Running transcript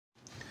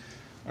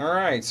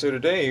Alright, so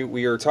today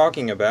we are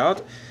talking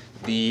about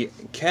the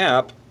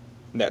cap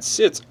that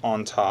sits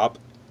on top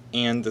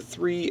and the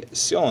three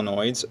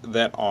solenoids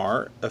that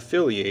are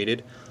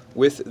affiliated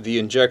with the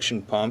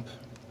injection pump,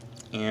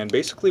 and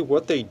basically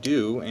what they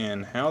do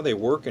and how they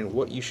work and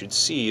what you should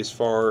see as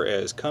far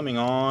as coming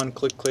on,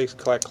 click clicks,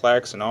 clack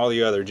clacks, and all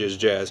the other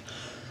jazz.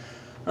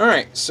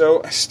 Alright,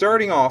 so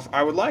starting off,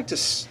 I would like to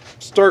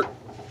start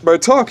by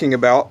talking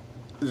about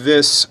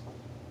this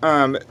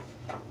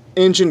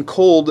engine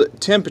cold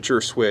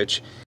temperature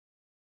switch.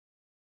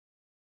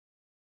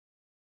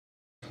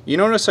 You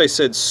notice I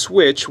said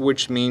switch,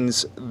 which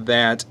means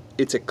that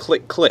it's a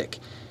click click.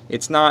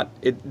 It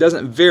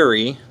doesn't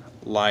vary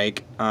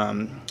like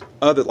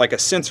like a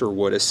sensor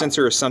would. A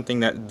sensor is something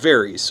that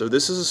varies. So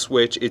this is a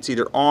switch. It's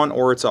either on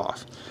or it's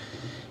off,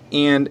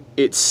 and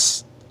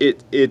its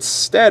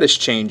status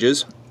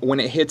changes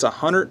when it hits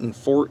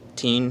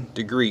 114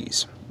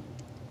 degrees.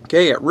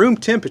 Okay, at room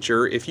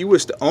temperature, if you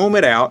was to ohm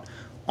it out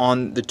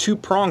on the two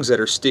prongs that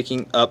are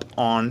sticking up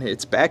on,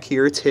 it's back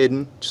here, it's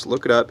hidden, just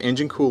look it up,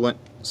 engine coolant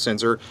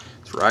sensor,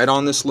 it's right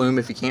on this loom.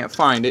 If you can't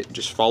find it,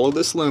 just follow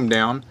this loom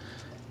down,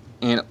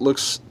 and it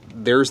looks,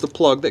 there's the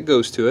plug that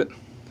goes to it.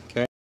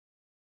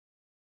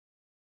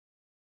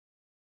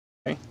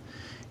 Okay,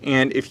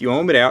 and if you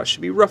ohm it out, it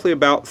should be roughly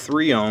about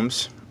 3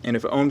 ohms, and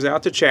if it ohms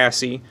out to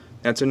chassis,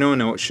 that's a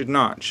no-no. It should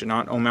not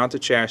ohm out to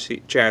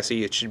chassis.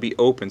 It should be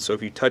open. So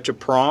if you touch a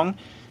prong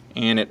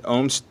and it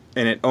ohms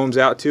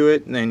out to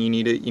it, then you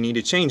need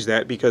to change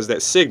that, because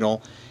that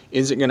signal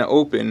isn't going to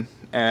open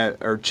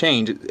or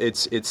change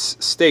its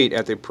state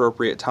at the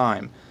appropriate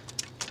time.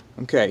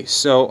 Okay,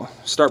 so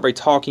start by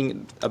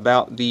talking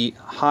about the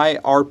high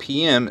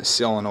RPM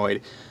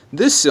solenoid.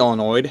 This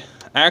solenoid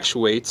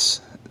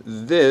actuates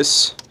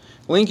this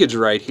linkage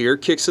right here,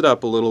 kicks it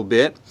up a little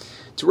bit.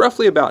 It's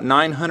roughly about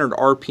 900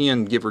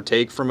 RPM, give or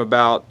take, from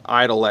about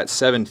idle at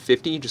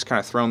 750. Just kind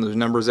of throwing those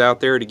numbers out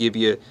there to give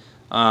you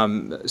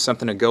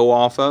something to go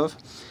off of.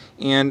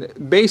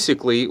 And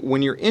basically,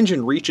 when your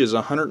engine reaches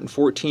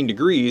 114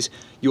 degrees,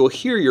 you'll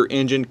hear your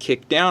engine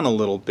kick down a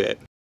little bit.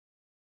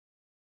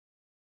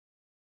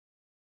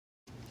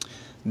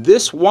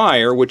 This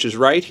wire, which is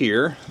right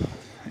here,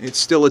 it's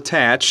still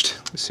attached.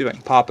 Let's see if I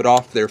can pop it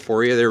off there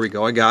for you. There we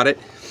go, I got it.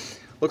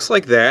 Looks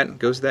like that.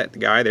 Goes to that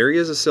guy. There he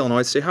is, a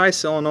solenoid. Say hi,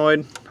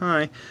 solenoid.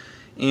 Hi.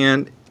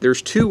 And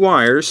there's 2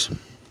 wires.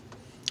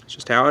 It's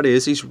just how it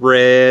is. He's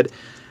red.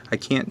 I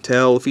can't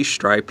tell if he's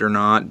striped or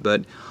not,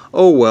 but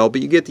oh well,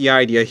 but you get the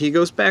idea. He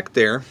goes back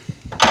there.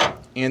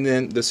 And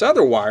then this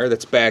other wire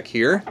that's back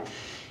here,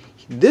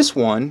 this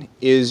one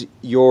is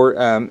your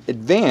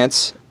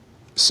advance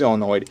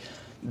solenoid.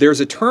 There's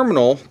a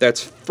terminal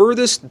that's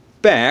furthest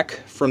back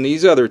from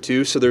these other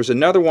 2, so there's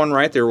another one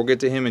right there. We'll get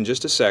to him in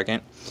just a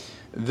second.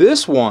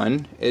 This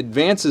one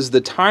advances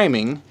the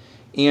timing,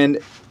 and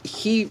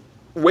he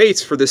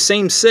waits for the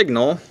same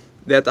signal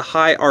that the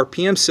high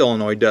RPM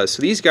solenoid does.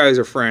 So these guys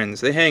are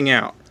friends. They hang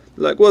out.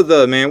 They're like, what's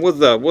up, man? What's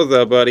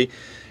up, buddy?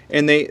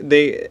 And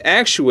they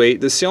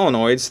actuate the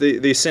solenoids.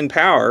 They send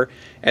power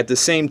at the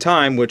same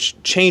time, which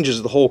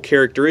changes the whole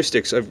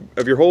characteristics of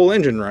your whole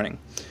engine running.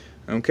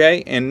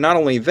 Okay, and not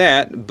only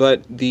that,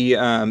 but the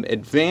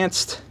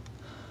advanced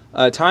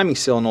timing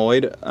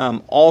solenoid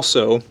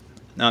also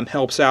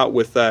helps out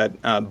with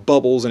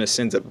bubbles, and it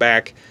sends it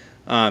back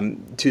to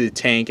the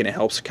tank, and it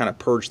helps kind of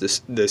purge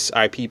this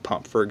IP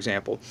pump, for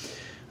example.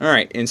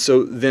 Alright, and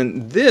so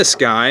then this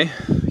guy,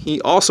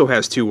 he also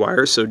has 2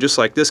 wires, so just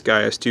like this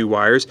guy has 2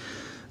 wires,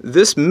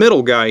 this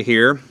middle guy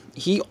here,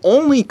 he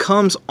only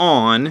comes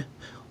on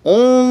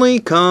when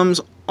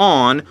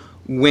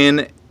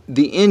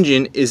the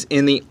engine is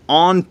in the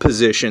on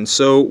position.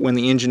 So when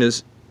the engine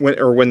is,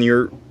 when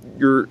your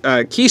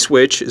key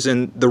switch is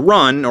in the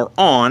run or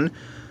on,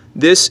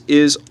 this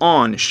is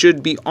on.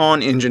 Should be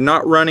on engine,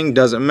 not running,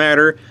 doesn't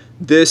matter.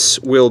 This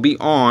will be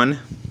on,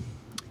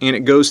 and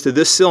it goes to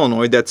this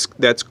solenoid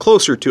that's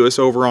closer to us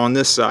over on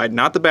this side,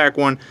 not the back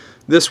one,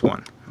 this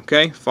one.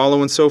 Okay,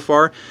 following so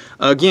far?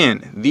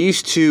 Again,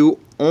 these 2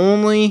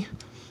 only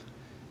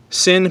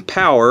send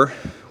power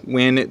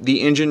when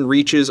the engine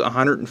reaches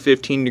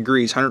 115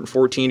 degrees,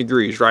 114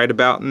 degrees, right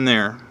about in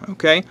there.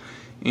 Okay,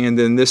 and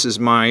then this is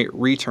my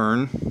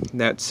return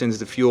that sends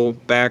the fuel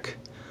back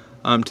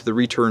to the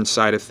return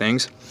side of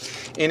things.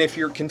 And if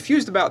you're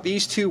confused about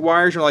these 2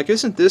 wires, you're like,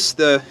 isn't this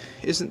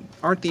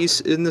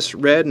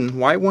red and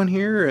white one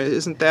here?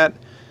 Isn't that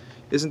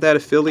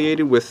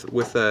affiliated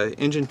with a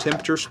engine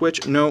temperature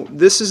switch? No,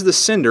 this is the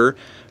sender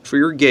for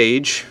your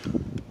gauge,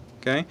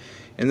 okay,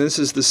 and this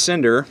is the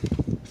sender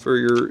for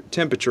your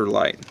temperature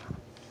light.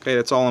 Okay,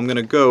 that's all I'm going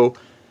to go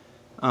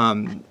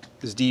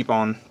is deep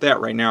on that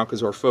right now,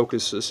 because our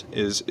focus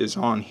is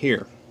on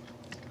here.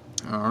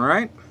 All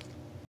right.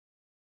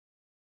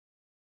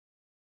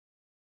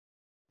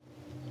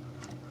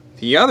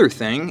 The other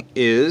thing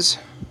is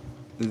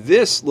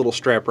this little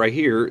strap right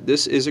here.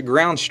 This is a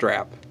ground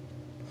strap.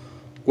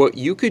 What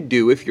you could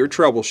do if you're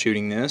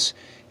troubleshooting this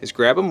is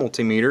grab a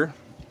multimeter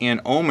and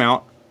ohm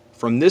out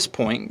from this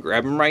point,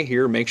 grab them right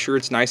here, make sure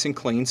it's nice and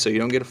clean so you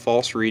don't get a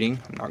false reading.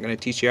 I'm not going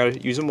to teach you how to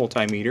use a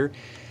multimeter.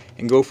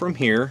 And go from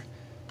here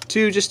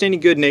to just any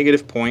good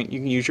negative point. You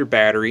can use your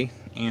battery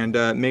and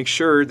make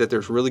sure that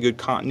there's really good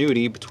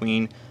continuity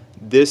between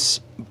this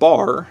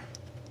bar,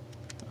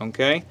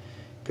 okay?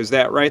 Because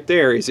that right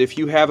there is, if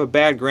you have a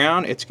bad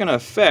ground, it's going to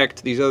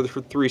affect these other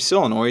 3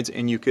 solenoids,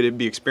 and you could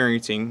be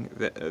experiencing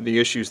the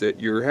issues that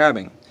you're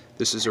having.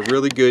 This is a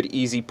really good,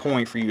 easy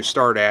point for you to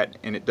start at,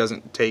 and it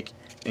doesn't take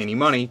any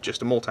money,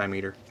 just a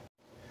multimeter.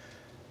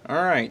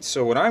 Alright,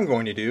 so what I'm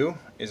going to do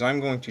is I'm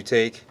going to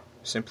take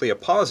simply a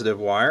positive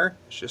wire.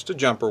 It's just a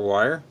jumper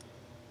wire.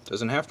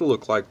 Doesn't have to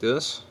look like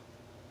this.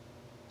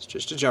 It's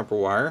just a jumper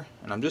wire,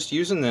 and I'm just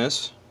using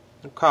this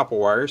copper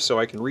wire so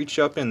I can reach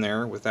up in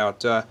there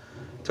without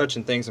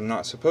touching things I'm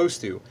not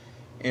supposed to.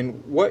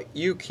 And what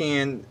you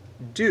can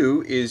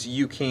do is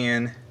you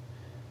can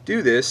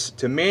do this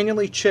to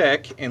manually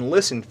check and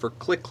listen for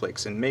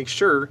clicks and make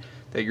sure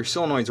that your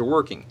solenoids are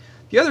working.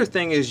 The other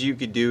thing is you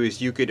could do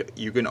is you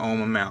can ohm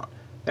them out.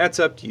 That's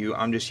up to you.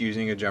 I'm just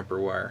using a jumper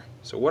wire.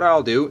 So what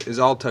I'll do is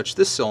I'll touch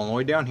this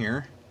solenoid down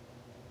here,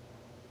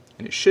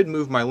 and it should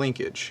move my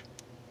linkage.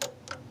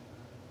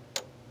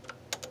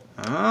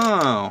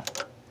 Oh,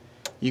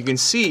 you can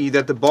see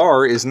that the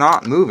bar is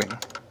not moving.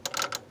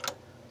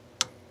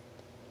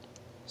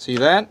 See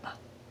that?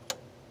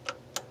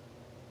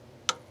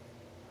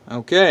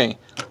 Okay,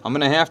 I'm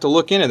going to have to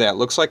look into that.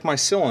 Looks like my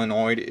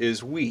solenoid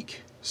is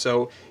weak.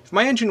 So if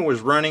my engine was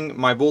running,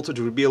 my voltage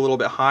would be a little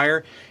bit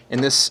higher,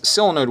 and this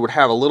solenoid would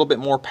have a little bit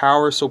more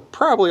power, so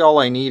probably all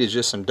I need is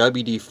just some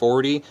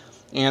WD-40,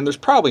 and there's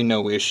probably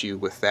no issue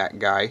with that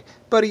guy,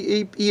 but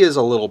he is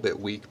a little bit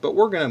weak. But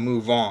we're going to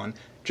move on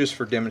just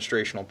for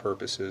demonstrational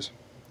purposes.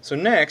 So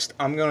next,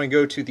 I'm going to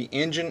go to the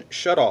engine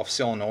shutoff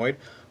solenoid,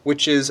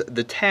 which is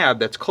the tab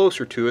that's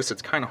closer to us.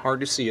 It's kind of hard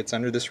to see. It's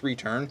under this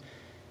return.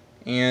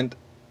 And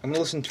I'm going to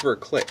listen for a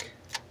click.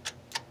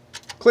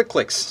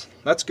 Clicks.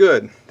 That's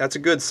good. That's a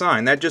good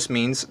sign. That just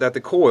means that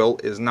the coil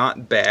is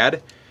not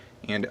bad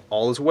and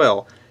all is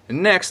well.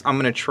 And next, I'm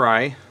going to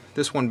try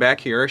this one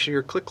back here. I should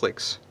hear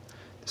clicks.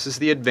 This is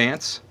the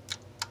advance.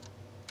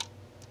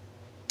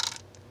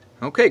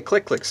 Okay,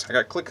 clicks. I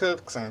got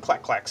clicks and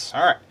clacks.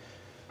 All right.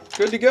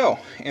 Good to go.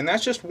 And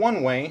that's just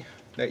one way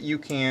that you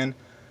can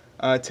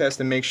test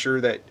and make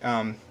sure that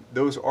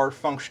those are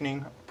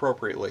functioning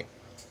appropriately.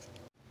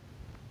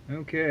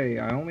 Okay,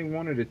 I only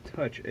wanted to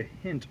touch a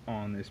hint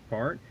on this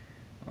part.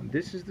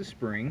 This is the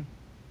spring.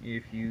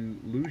 If you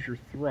lose your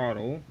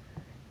throttle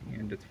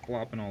and it's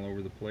flopping all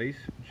over the place,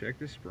 check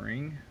the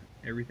spring.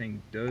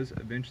 Everything does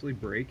eventually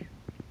break.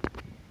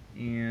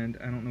 And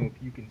I don't know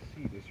if you can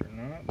see this or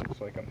not.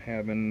 Looks like I'm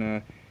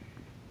having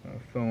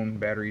phone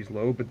batteries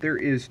low, but there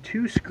is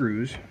 2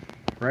 screws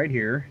right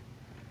here.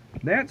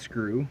 That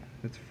screw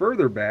that's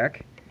further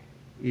back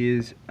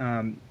is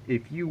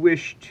if you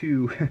wish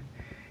to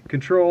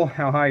control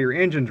how high your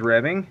engine's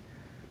revving,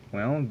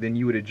 well, then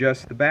you would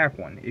adjust the back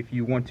one. If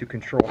you want to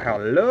control how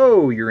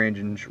low your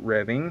engine's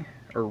revving,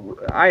 or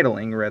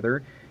idling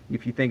rather,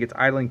 if you think it's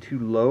idling too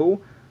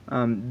low,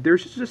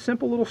 there's just a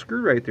simple little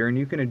screw right there, and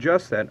you can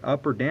adjust that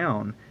up or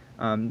down.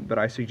 But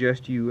I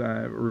suggest you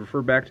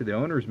refer back to the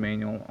owner's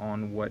manual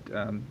on what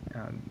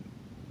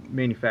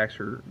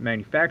manufacturer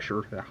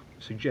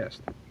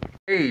suggests.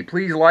 Hey,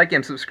 please like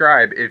and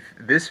subscribe. If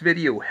this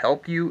video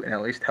helped you, and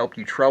at least helped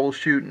you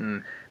troubleshoot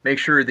and make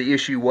sure the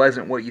issue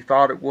wasn't what you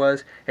thought it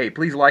was, hey,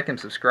 please like and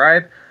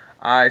subscribe.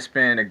 I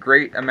spend a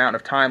great amount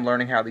of time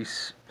learning how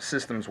these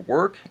systems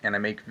work, and I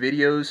make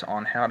videos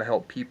on how to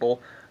help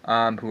people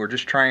who are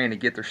just trying to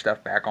get their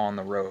stuff back on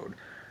the road.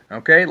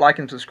 Okay, like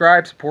and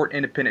subscribe, support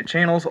independent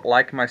channels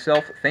like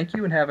myself. Thank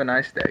you and have a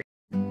nice day.